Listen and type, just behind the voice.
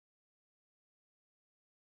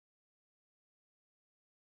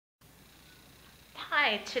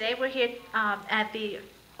Hi, today we're here at the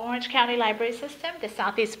Orange County Library System, the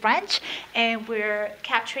Southeast Branch, and we're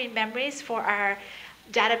capturing memories for our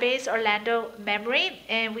database Orlando Memory.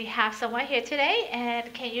 And we have someone here today,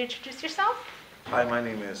 and can you introduce yourself? Hi, my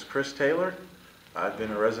name is Chris Taylor. I've been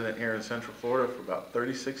a resident here in Central Florida for about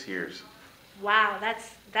 36 years. Wow,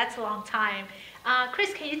 that's a long time.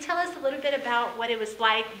 Chris, can you tell us a little bit about what it was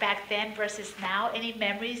like back then versus now? Any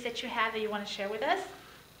memories that you have that you want to share with us?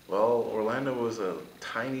 Well, Orlando was a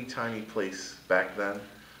tiny, tiny place back then.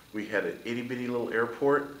 We had an itty bitty little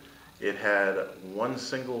airport. It had one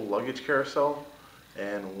single luggage carousel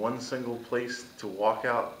and one single place to walk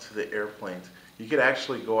out to the airplanes. You could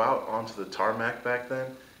actually go out onto the tarmac back then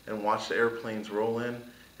and watch the airplanes roll in,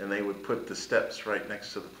 and they would put the steps right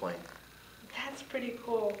next to the plane. That's pretty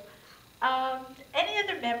cool. Any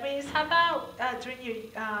other memories? How about during your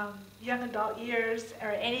young adult years or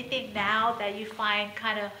anything now that you find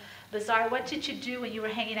kind of bizarre? What did you do when you were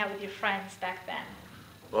hanging out with your friends back then?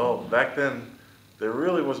 Well, back then, there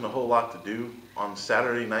really wasn't a whole lot to do. On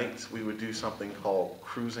Saturday nights, we would do something called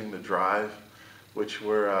Cruising the Drive, which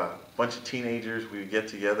were a bunch of teenagers. We would get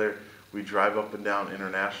together, we'd drive up and down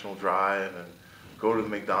International Drive and go to the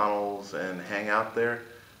McDonald's and hang out there.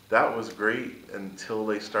 That was great until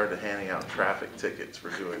they started handing out traffic tickets for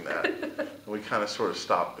doing that. And we kind of sort of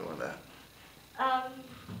stopped doing that. Um,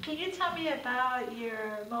 can you tell me about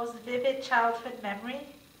your most vivid childhood memory?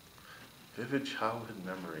 Vivid childhood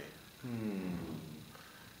memory.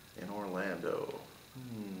 In Orlando.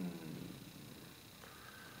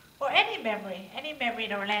 Or any memory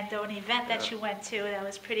in Orlando, an event that you went to that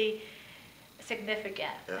was pretty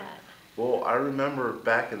significant. Yeah. Well, I remember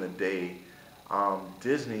back in the day,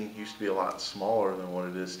 Disney used to be a lot smaller than what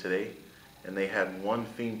it is today, and they had one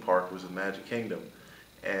theme park, it was the Magic Kingdom,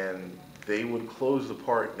 and they would close the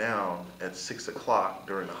park down at 6 o'clock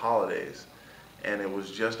during the holidays, and it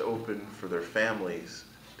was just open for their families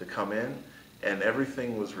to come in, and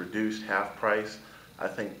everything was reduced half price. I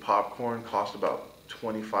think popcorn cost about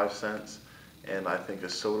 25 cents, and I think a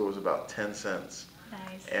soda was about 10 cents.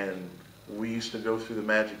 Nice. And we used to go through the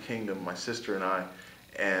Magic Kingdom, my sister and I,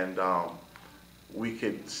 and we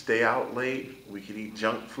could stay out late, we could eat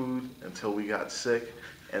junk food until we got sick,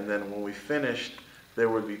 and then when we finished, there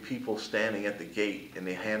would be people standing at the gate, and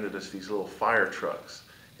they handed us these little fire trucks,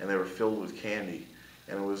 and they were filled with candy,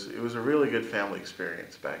 and it was a really good family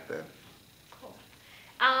experience back then. Cool.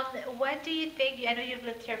 What do you think, I know you've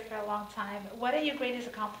lived here for a long time, what are your greatest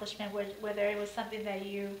accomplishment, whether it was something that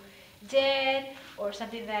you did or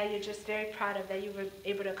something that you're just very proud of that you were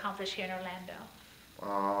able to accomplish here in Orlando?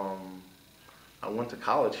 I went to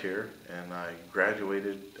college here, and I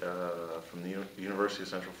graduated from the University of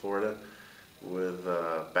Central Florida with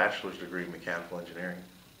a bachelor's degree in mechanical engineering.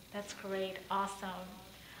 That's great. Awesome.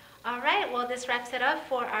 All right. Well, this wraps it up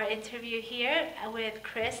for our interview here with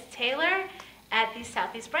Chris Taylor at the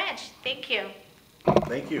Southeast Branch. Thank you.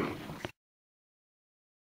 Thank you.